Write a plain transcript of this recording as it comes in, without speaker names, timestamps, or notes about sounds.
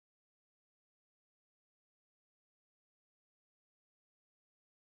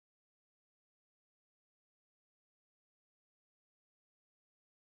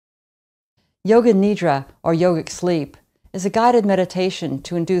Yoga Nidra, or yogic sleep, is a guided meditation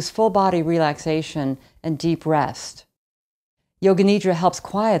to induce full-body relaxation and deep rest. Yoga Nidra helps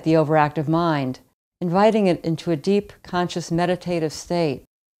quiet the overactive mind, inviting it into a deep, conscious meditative state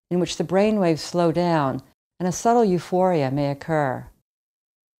in which the brainwaves slow down and a subtle euphoria may occur.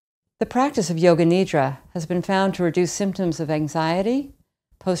 The practice of Yoga Nidra has been found to reduce symptoms of anxiety,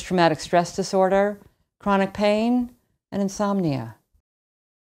 post-traumatic stress disorder, chronic pain, and insomnia.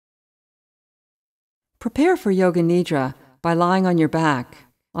 Prepare for Yoga Nidra by lying on your back,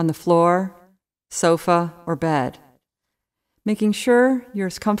 on the floor, sofa, or bed, making sure you're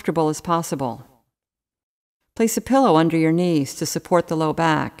as comfortable as possible. Place a pillow under your knees to support the low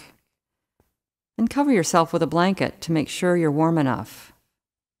back, and cover yourself with a blanket to make sure you're warm enough.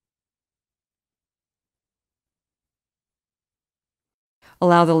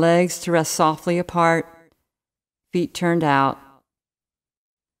 Allow the legs to rest softly apart, feet turned out.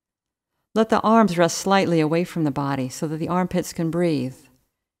 Let the arms rest slightly away from the body so that the armpits can breathe,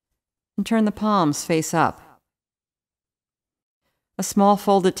 and turn the palms face up. A small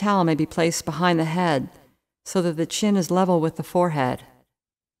folded towel may be placed behind the head so that the chin is level with the forehead.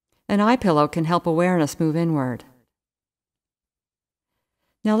 An eye pillow can help awareness move inward.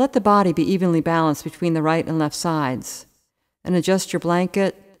 Now let the body be evenly balanced between the right and left sides, and adjust your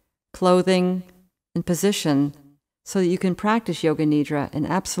blanket, clothing, and position so that you can practice Yoga Nidra in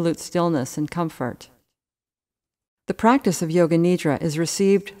absolute stillness and comfort. The practice of Yoga Nidra is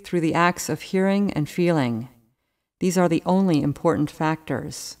received through the acts of hearing and feeling. These are the only important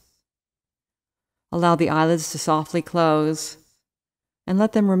factors. Allow the eyelids to softly close, and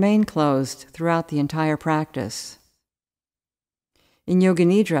let them remain closed throughout the entire practice. In Yoga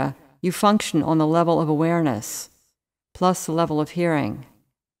Nidra, you function on the level of awareness, plus the level of hearing.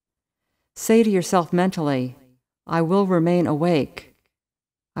 Say to yourself mentally, I will remain awake.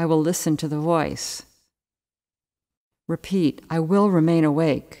 I will listen to the voice. Repeat, I will remain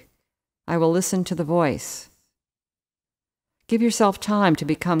awake. I will listen to the voice. Give yourself time to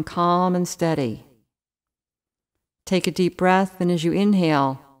become calm and steady. Take a deep breath, and as you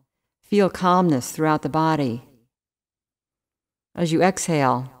inhale, feel calmness throughout the body. As you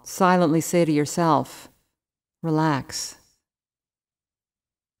exhale, silently say to yourself, relax.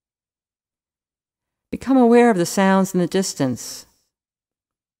 Become aware of the sounds in the distance.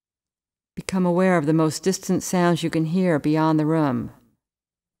 Become aware of the most distant sounds you can hear beyond the room.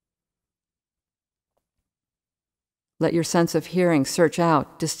 Let your sense of hearing search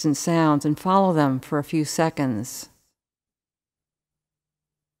out distant sounds and follow them for a few seconds.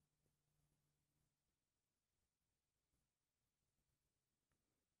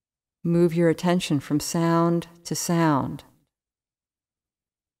 Move your attention from sound to sound,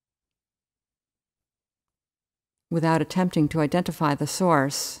 without attempting to identify the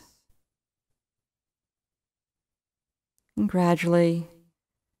source. And gradually,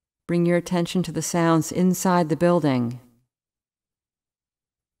 bring your attention to the sounds inside the building.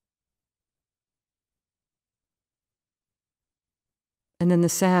 And then the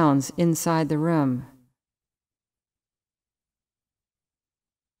sounds inside the room.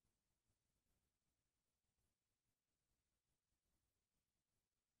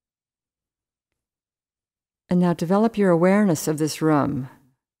 And now develop your awareness of this room.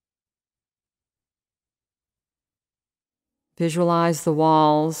 Visualize the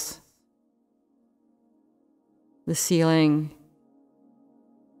walls, the ceiling,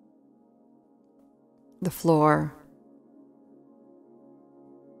 the floor,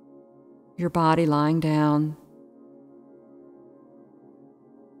 your body lying down.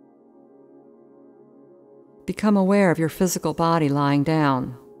 Become aware of your physical body lying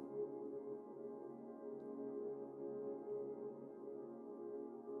down.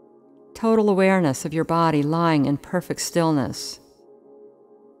 Total awareness of your body lying in perfect stillness.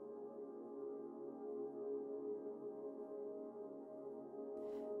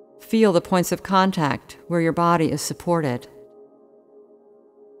 Feel the points of contact where your body is supported.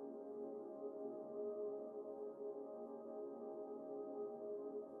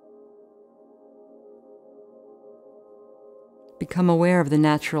 Become aware of the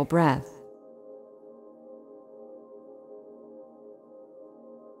natural breath.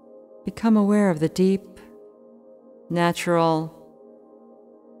 Become aware of the deep, natural,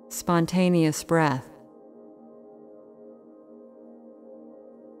 spontaneous breath.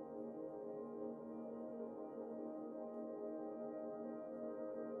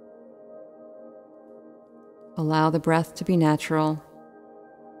 Allow the breath to be natural.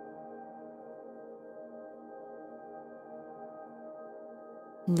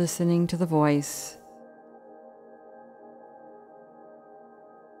 Listening to the voice.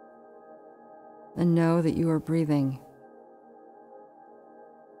 and know that you are breathing.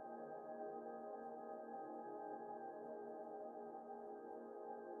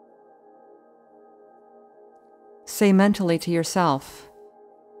 Say mentally to yourself,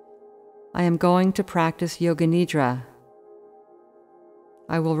 I am going to practice Yoga Nidra.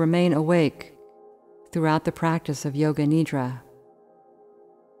 I will remain awake throughout the practice of Yoga Nidra.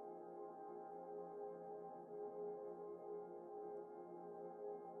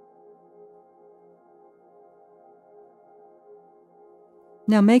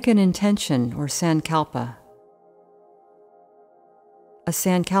 Now make an intention or sankalpa. A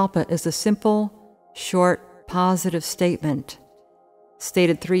sankalpa is a simple, short, positive statement,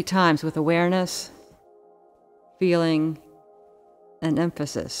 stated 3 times with awareness, feeling, and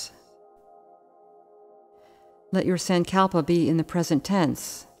emphasis. Let your sankalpa be in the present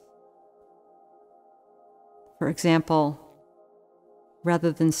tense. For example,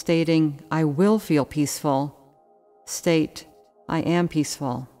 rather than stating, I will feel peaceful, state, I am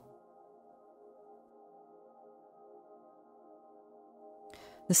peaceful.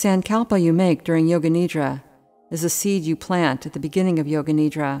 The sankalpa you make during Yoga Nidra is a seed you plant at the beginning of Yoga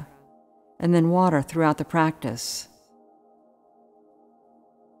Nidra and then water throughout the practice.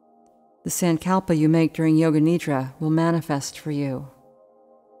 The sankalpa you make during Yoga Nidra will manifest for you.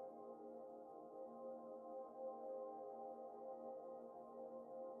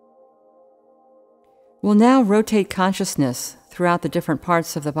 We'll now rotate consciousness throughout the different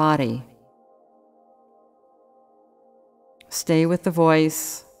parts of the body. Stay with the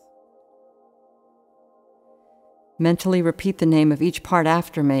voice. Mentally repeat the name of each part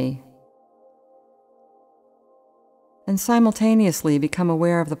after me. And simultaneously become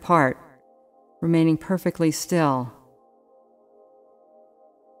aware of the part, remaining perfectly still.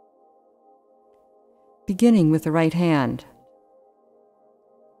 Beginning with the right hand.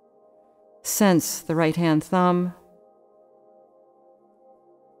 Sense the right hand thumb,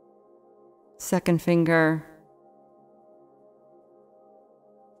 second finger,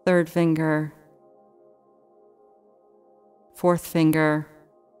 third finger, fourth finger,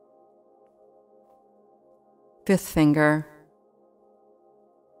 fifth finger,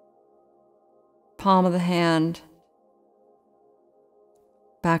 palm of the hand,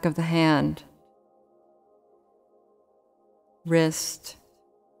 back of the hand, wrist,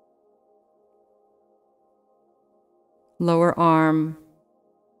 lower arm,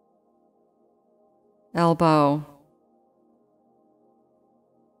 elbow,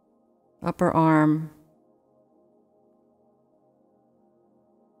 upper arm,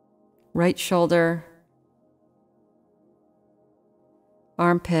 right shoulder,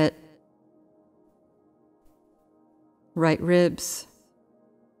 armpit, right ribs,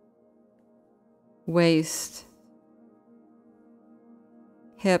 waist,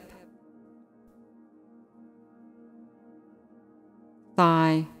 hip,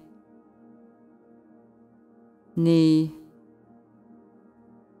 thigh, knee,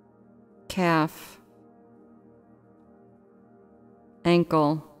 calf,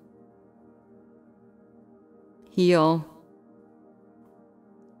 ankle, heel,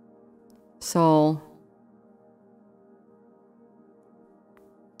 sole,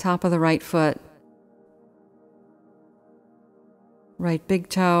 top of the right foot, right big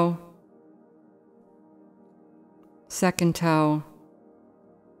toe, second toe,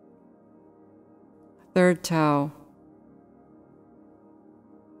 third toe,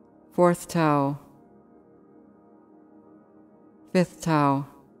 fourth toe, fifth toe.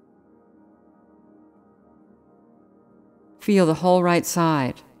 Feel the whole right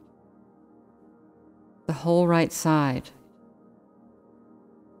side, the whole right side,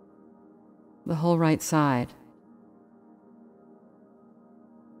 the whole right side.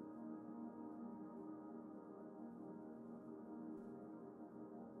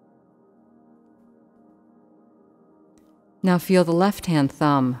 Now feel the left hand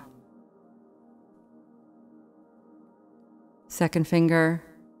thumb, second finger,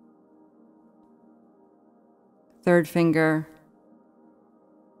 third finger,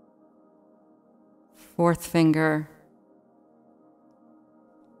 fourth finger,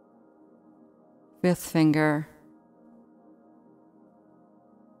 fifth finger,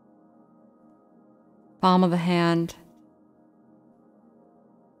 palm of the hand,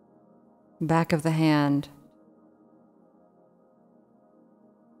 back of the hand,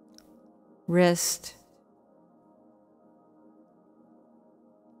 wrist,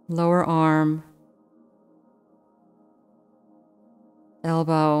 lower arm,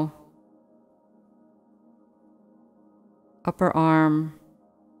 elbow, upper arm,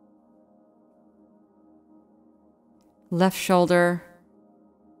 left shoulder,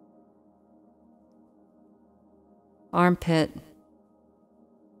 armpit,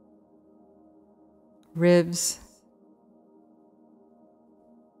 ribs,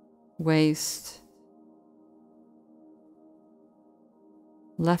 waist,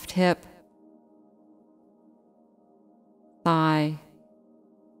 left hip, thigh,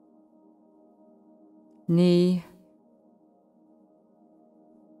 knee,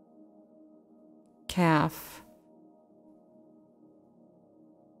 calf,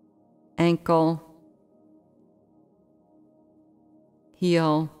 ankle,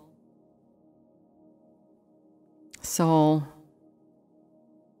 heel, sole,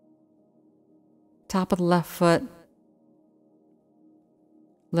 top of the left foot,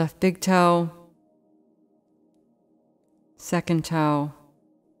 left big toe, second toe,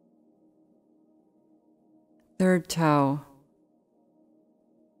 third toe,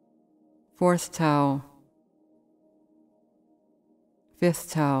 fourth toe,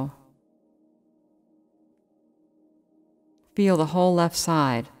 fifth toe. Feel the whole left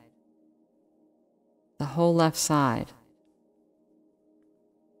side, the whole left side,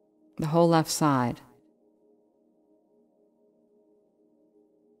 the whole left side.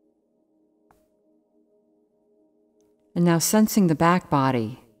 And now sensing the back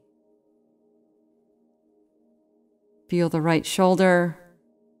body. Feel the right shoulder,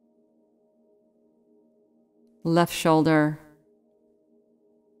 left shoulder,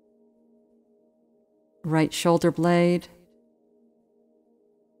 right shoulder blade,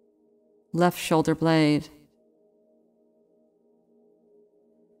 left shoulder blade,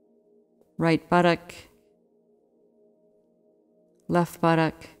 right buttock, left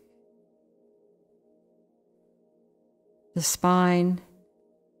buttock, the spine,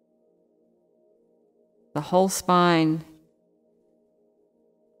 the whole spine,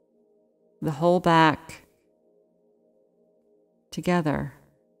 the whole back, together.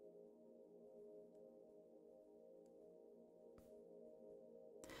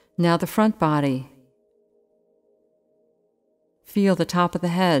 Now the front body. Feel the top of the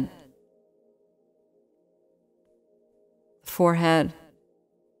head, the forehead,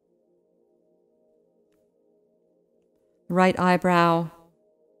 right eyebrow,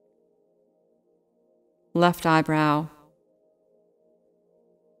 left eyebrow,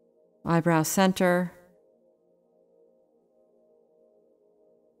 eyebrow center,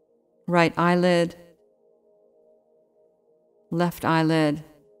 right eyelid, left eyelid,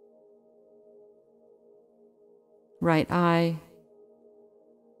 right eye,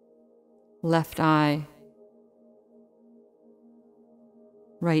 left eye,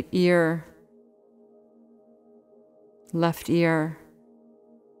 right ear, left ear,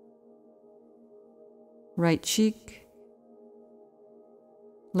 right cheek,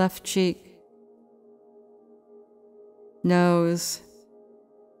 left cheek, nose,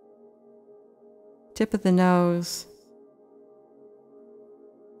 tip of the nose,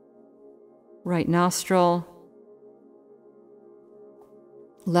 right nostril,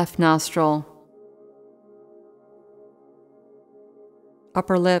 left nostril,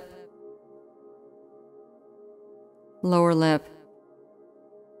 upper lip, lower lip,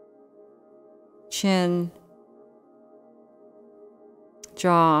 chin,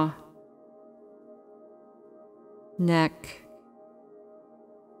 jaw, neck,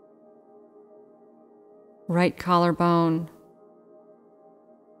 right collarbone,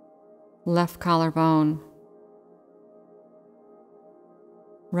 left collarbone,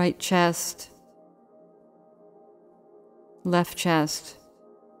 right chest, left chest,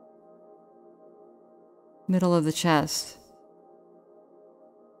 middle of the chest,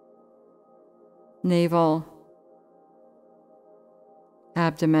 navel,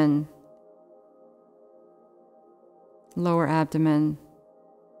 abdomen, lower abdomen.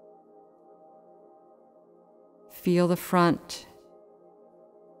 Feel the front,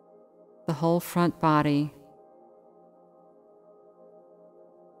 the whole front body.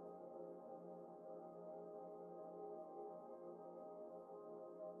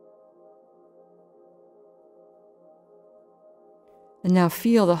 And now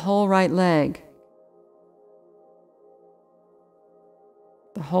feel the whole right leg,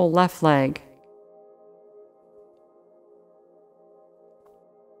 the whole left leg,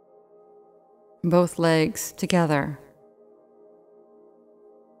 both legs together.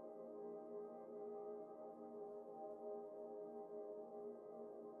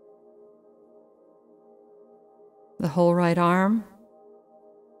 The whole right arm,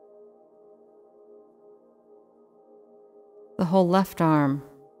 the whole left arm,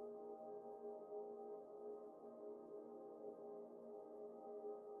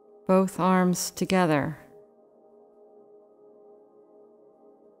 both arms together.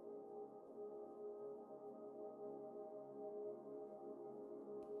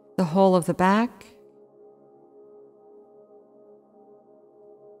 the whole of the back,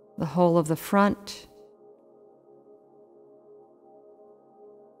 the whole of the front,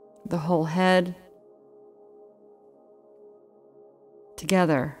 the whole head,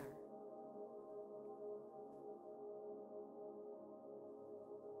 together.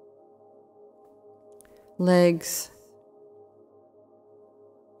 Legs,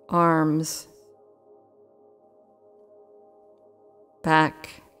 arms,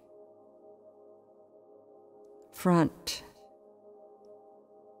 back, front,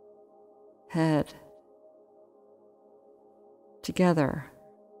 head, together.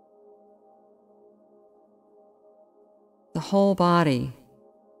 The whole body,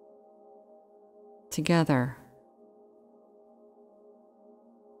 together.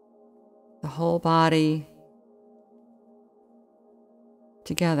 The whole body,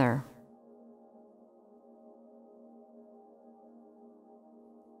 together.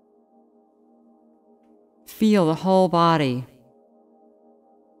 Feel the whole body.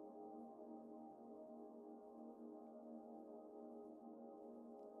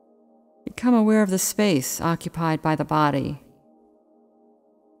 Become aware of the space occupied by the body.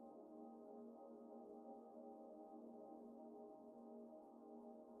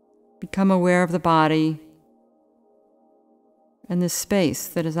 Become aware of the body and the space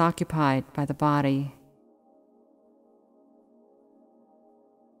that is occupied by the body.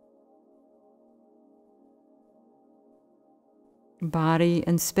 Body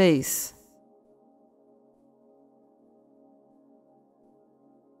and space.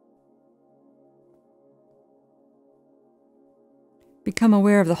 Become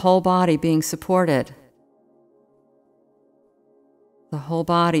aware of the whole body being supported. The whole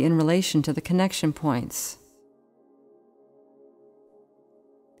body in relation to the connection points.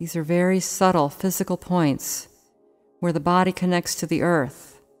 These are very subtle physical points where the body connects to the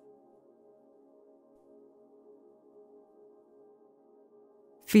earth.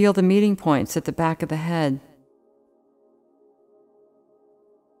 Feel the meeting points at the back of the head.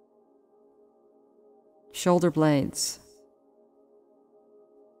 Shoulder blades.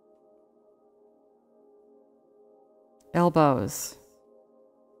 Elbows.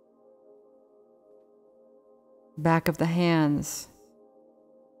 Back of the hands.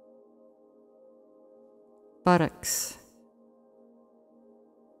 Buttocks.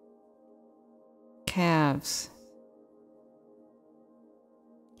 Calves.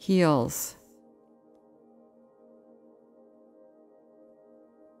 Heels.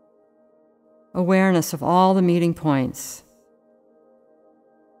 Awareness of all the meeting points.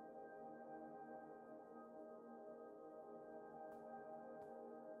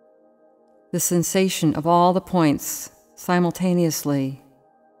 The sensation of all the points simultaneously,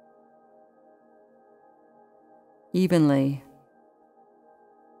 evenly.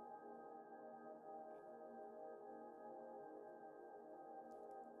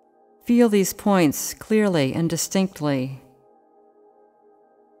 Feel these points clearly and distinctly.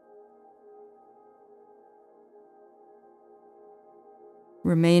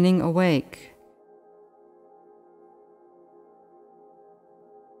 Remaining awake.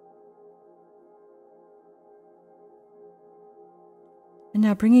 And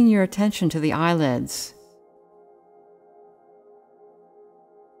now bringing your attention to the eyelids.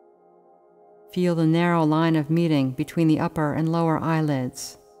 Feel the narrow line of meeting between the upper and lower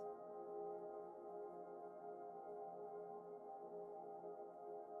eyelids.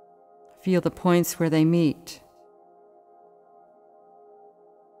 Feel the points where they meet.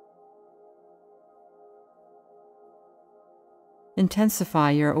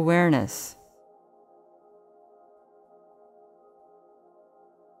 Intensify your awareness.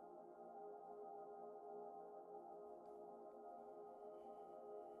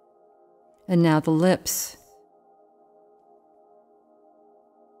 And now the lips.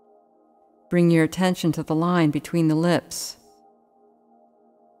 Bring your attention to the line between the lips,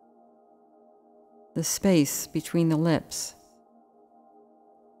 the space between the lips.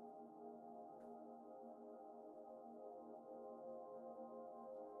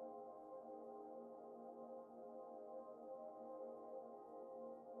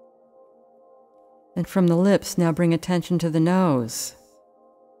 And from the lips, now bring attention to the nose,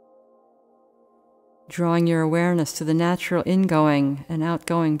 drawing your awareness to the natural ingoing and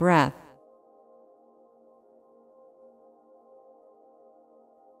outgoing breath.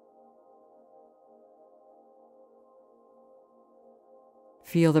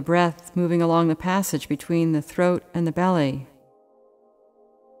 Feel the breath moving along the passage between the throat and the belly.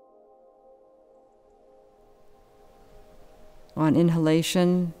 On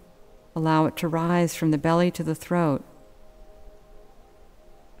inhalation, allow it to rise from the belly to the throat.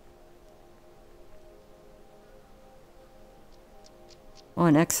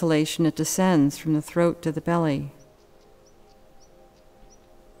 On exhalation, it descends from the throat to the belly.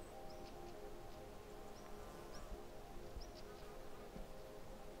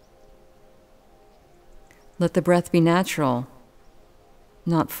 Let the breath be natural,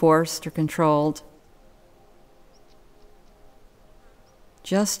 not forced or controlled.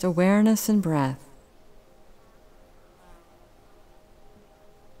 Just awareness and breath.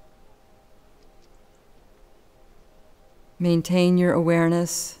 Maintain your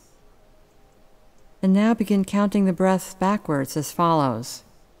awareness, and now begin counting the breath backwards as follows.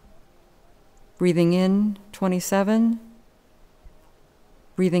 Breathing in, 27.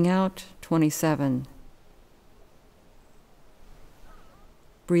 Breathing out, 27.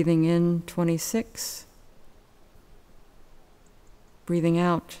 Breathing in, 26. Breathing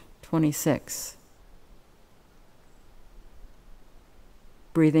out, 26.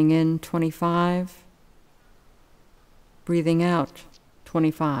 Breathing in, 25. Breathing out,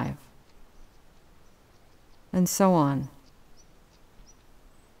 25. And so on.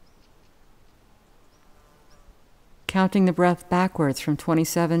 Counting the breath backwards from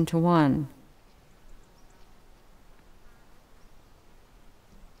 27 to 1.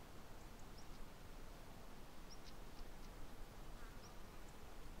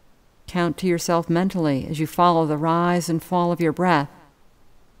 Count to yourself mentally as you follow the rise and fall of your breath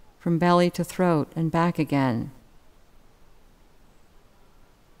from belly to throat and back again.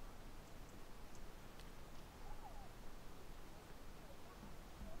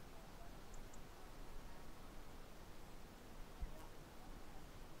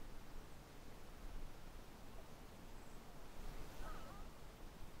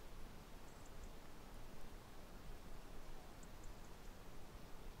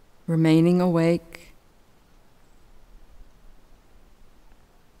 Remaining awake,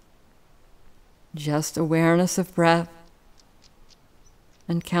 just awareness of breath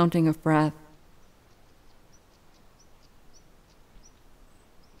and counting of breath.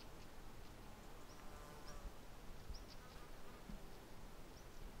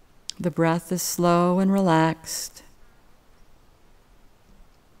 The breath is slow and relaxed.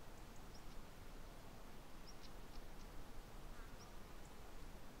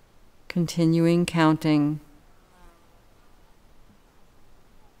 Continuing counting.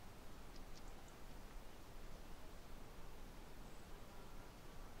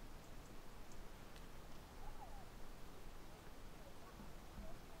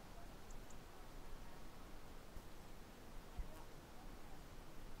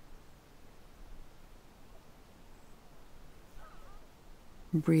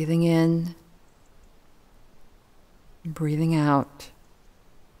 Breathing in, breathing out.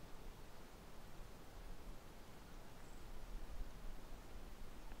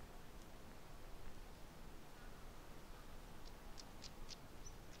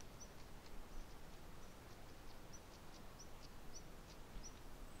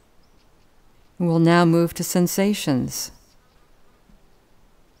 We'll now move to sensations.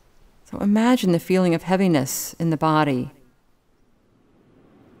 So imagine the feeling of heaviness in the body.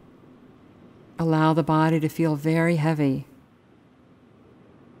 Allow the body to feel very heavy.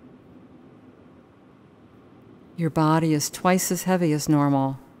 Your body is twice as heavy as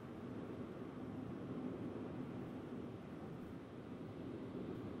normal.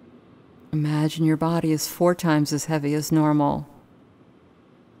 Imagine your body is 4 times as heavy as normal.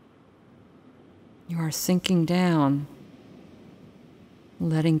 You are sinking down,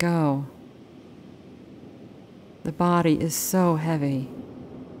 letting go. The body is so heavy.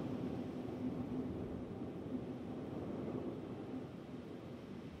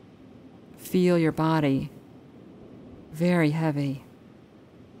 Feel your body very heavy.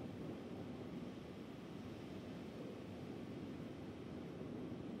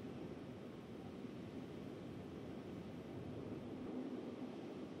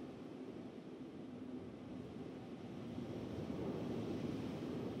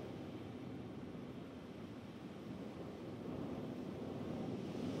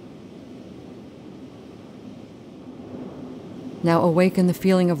 Now awaken the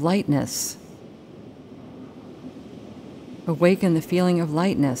feeling of lightness. Awaken the feeling of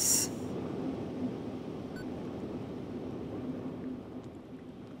lightness.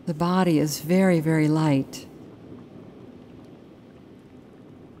 The body is very, very light.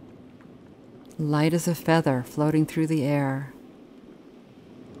 Light as a feather floating through the air.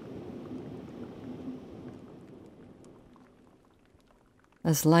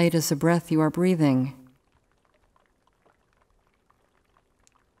 As light as the breath you are breathing.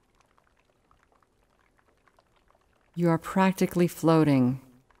 You are practically floating.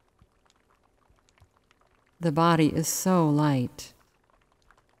 The body is so light.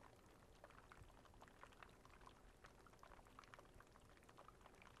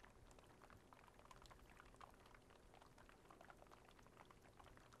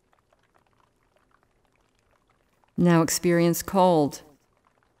 Now experience cold.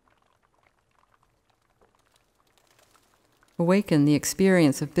 Awaken the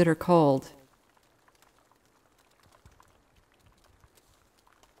experience of bitter cold.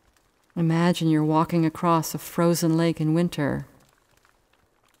 Imagine you're walking across a frozen lake in winter.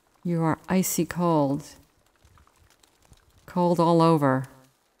 You are icy cold, cold all over.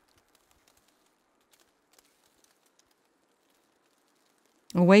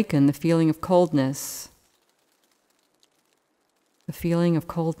 Awaken the feeling of coldness, the feeling of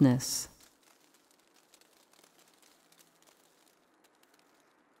coldness.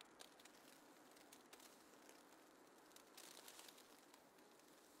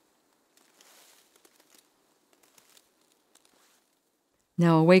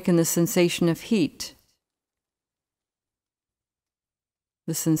 Now awaken the sensation of heat,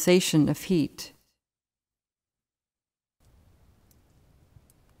 the sensation of heat.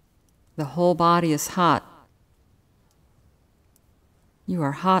 The whole body is hot. You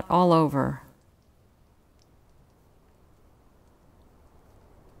are hot all over.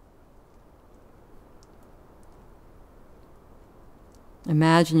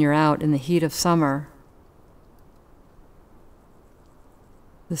 Imagine you're out in the heat of summer.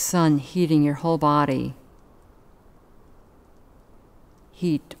 The sun heating your whole body.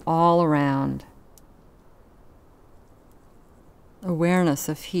 Heat all around. Awareness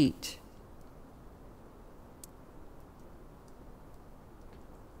of heat.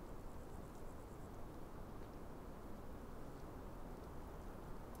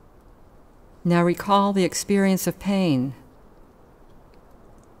 Now recall the experience of pain.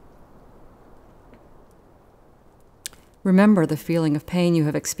 Remember the feeling of pain you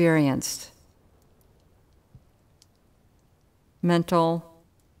have experienced. Mental,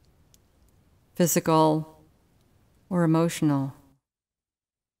 physical, or emotional.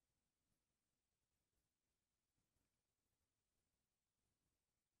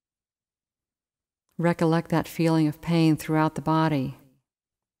 Recollect that feeling of pain throughout the body.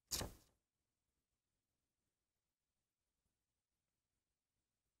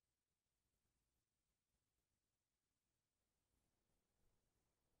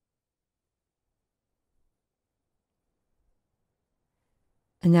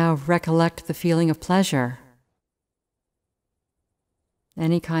 And now recollect the feeling of pleasure.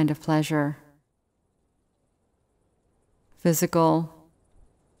 Any kind of pleasure. Physical,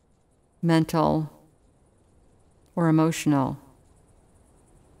 mental, or emotional.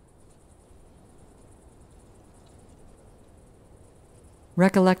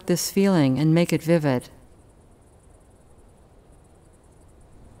 Recollect this feeling and make it vivid.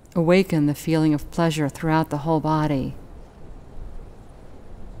 Awaken the feeling of pleasure throughout the whole body.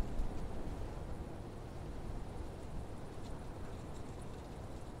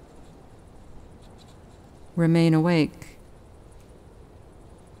 Remain awake.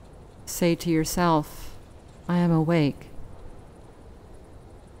 Say to yourself, I am awake.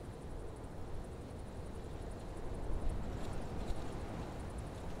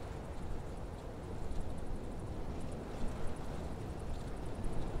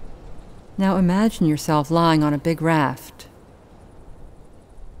 Now imagine yourself lying on a big raft,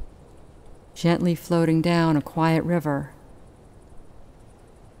 gently floating down a quiet river.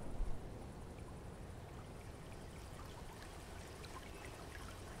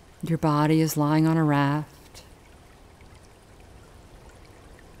 Your body is lying on a raft.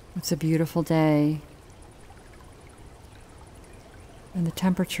 It's a beautiful day, and the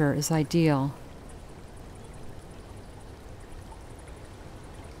temperature is ideal.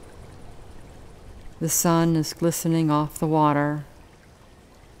 The sun is glistening off the water.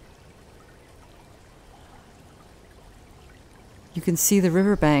 You can see the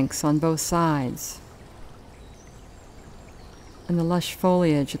riverbanks on both sides, and the lush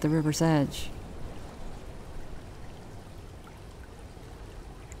foliage at the river's edge.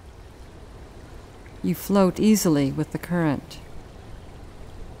 You float easily with the current.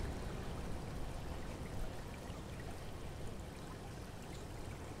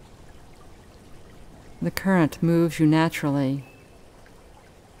 The current moves you naturally.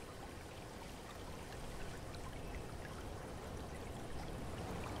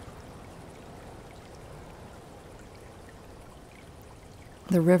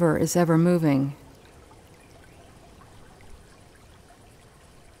 The river is ever moving.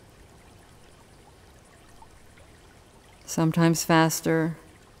 Sometimes faster,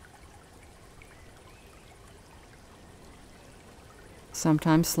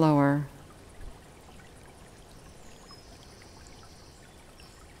 sometimes slower.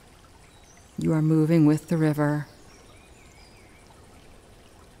 You are moving with the river.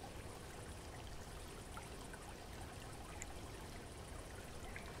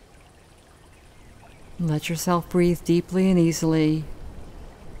 Let yourself breathe deeply and easily.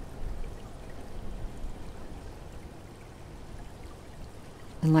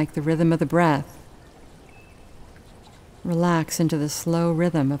 And like the rhythm of the breath, relax into the slow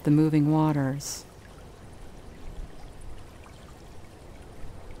rhythm of the moving waters.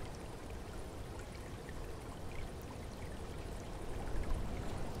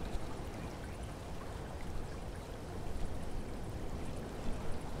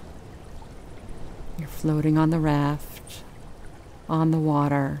 You're floating on the raft, on the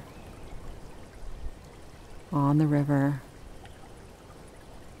water, on the river.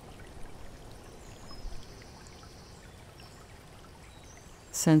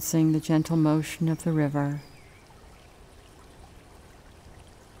 Sensing the gentle motion of the river.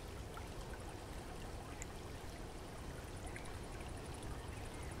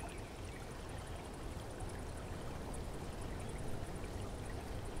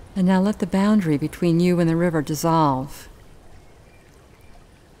 And now let the boundary between you and the river dissolve.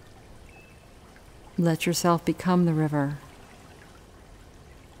 Let yourself become the river.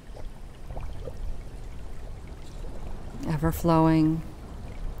 Ever flowing,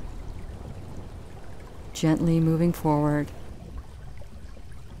 gently moving forward.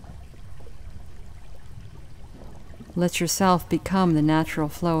 Let yourself become the natural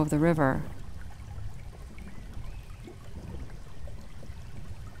flow of the river.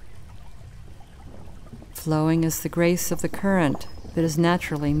 Flowing is the grace of the current that is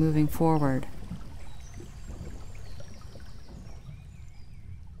naturally moving forward.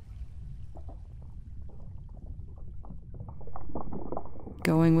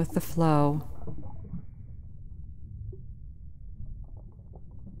 Going with the flow.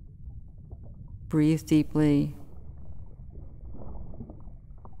 Breathe deeply.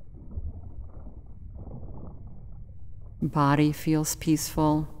 Body feels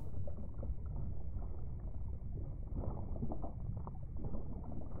peaceful.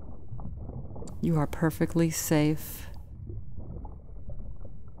 You are perfectly safe.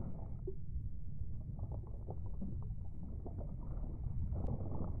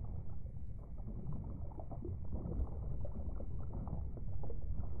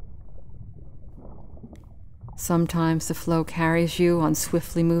 Sometimes the flow carries you on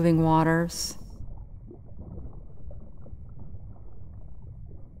swiftly moving waters.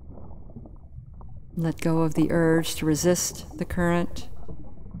 Let go of the urge to resist the current.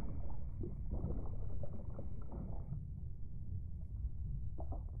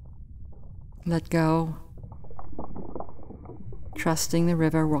 Let go, trusting the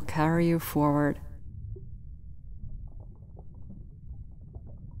river will carry you forward.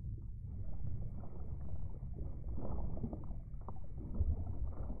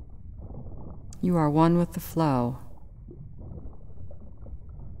 You are one with the flow.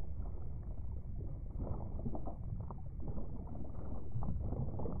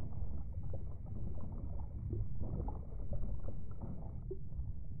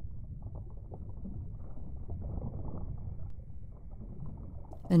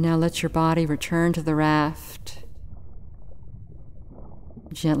 And now let your body return to the raft,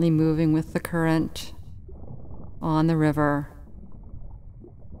 gently moving with the current on the river.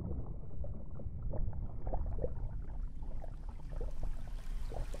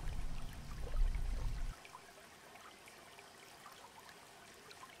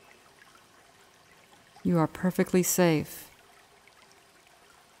 You are perfectly safe.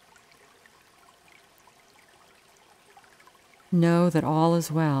 Know that all is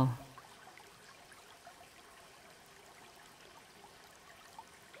well.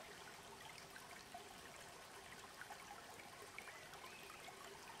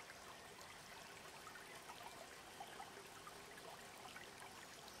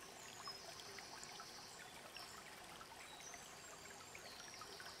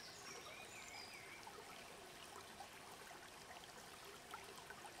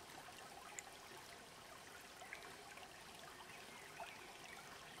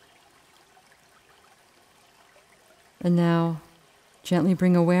 And now, gently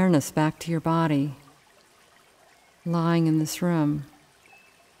bring awareness back to your body, lying in this room.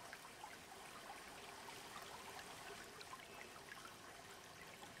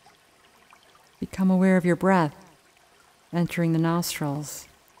 Become aware of your breath entering the nostrils.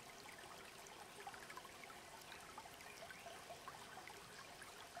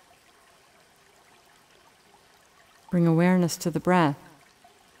 Bring awareness to the breath.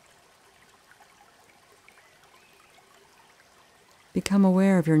 Become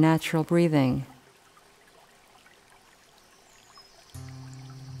aware of your natural breathing.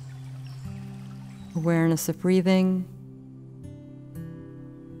 Awareness of breathing,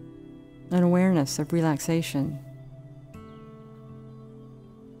 an awareness of relaxation.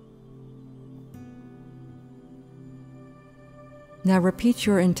 Now repeat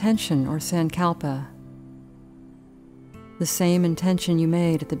your intention or sankalpa, the same intention you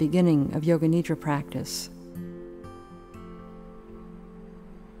made at the beginning of Yoga Nidra practice.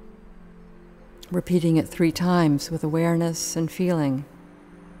 Repeating it 3 times with awareness and feeling.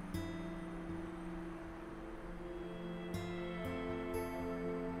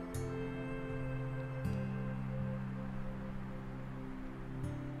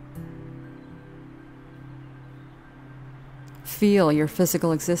 Feel your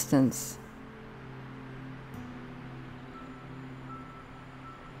physical existence.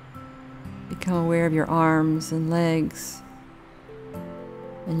 Become aware of your arms and legs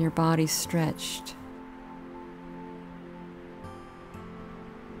and your body stretched.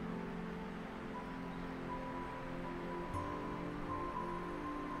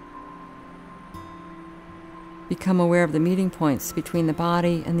 Become aware of the meeting points between the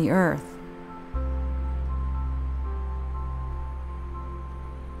body and the earth.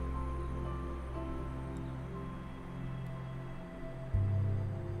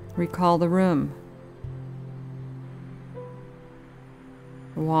 Recall the room,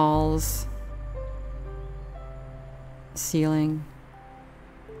 the walls, the ceiling,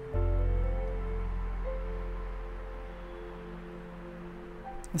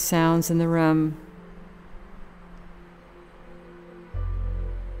 the sounds in the room,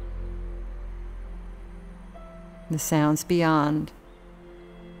 the sounds beyond.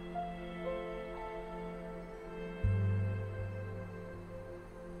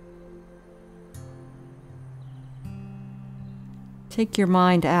 Take your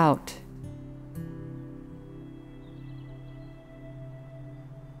mind out.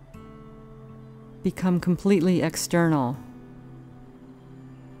 Become completely external.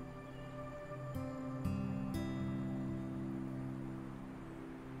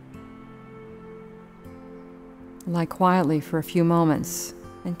 Lie quietly for a few moments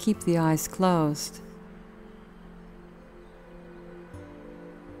and keep the eyes closed.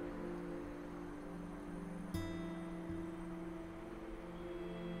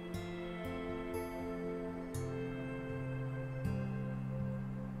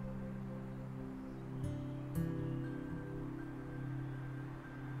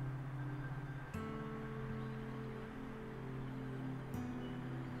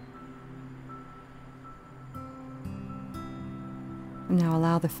 Now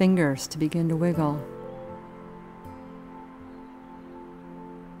allow the fingers to begin to wiggle.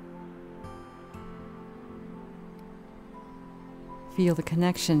 Feel the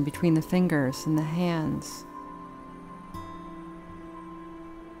connection between the fingers and the hands.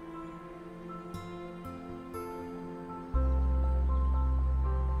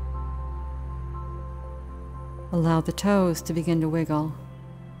 Allow the toes to begin to wiggle.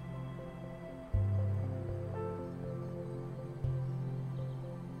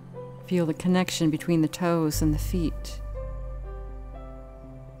 Feel the connection between the toes and the feet.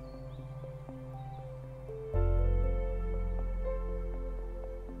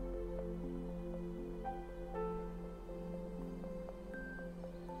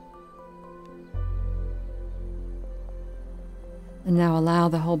 And now allow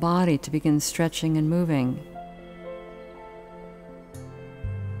the whole body to begin stretching and moving.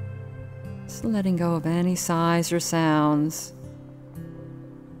 Just letting go of any sighs or sounds.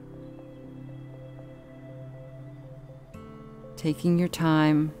 Taking your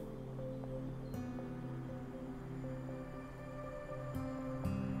time.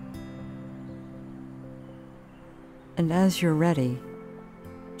 And as you're ready,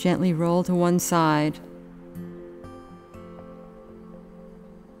 gently roll to one side.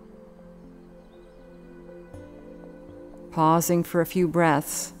 Pausing for a few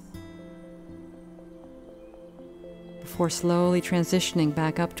breaths before slowly transitioning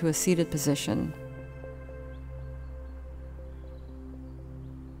back up to a seated position.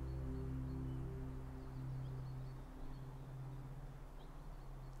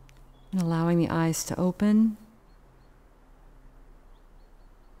 And allowing the eyes to open.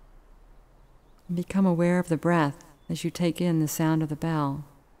 And become aware of the breath as you take in the sound of the bell.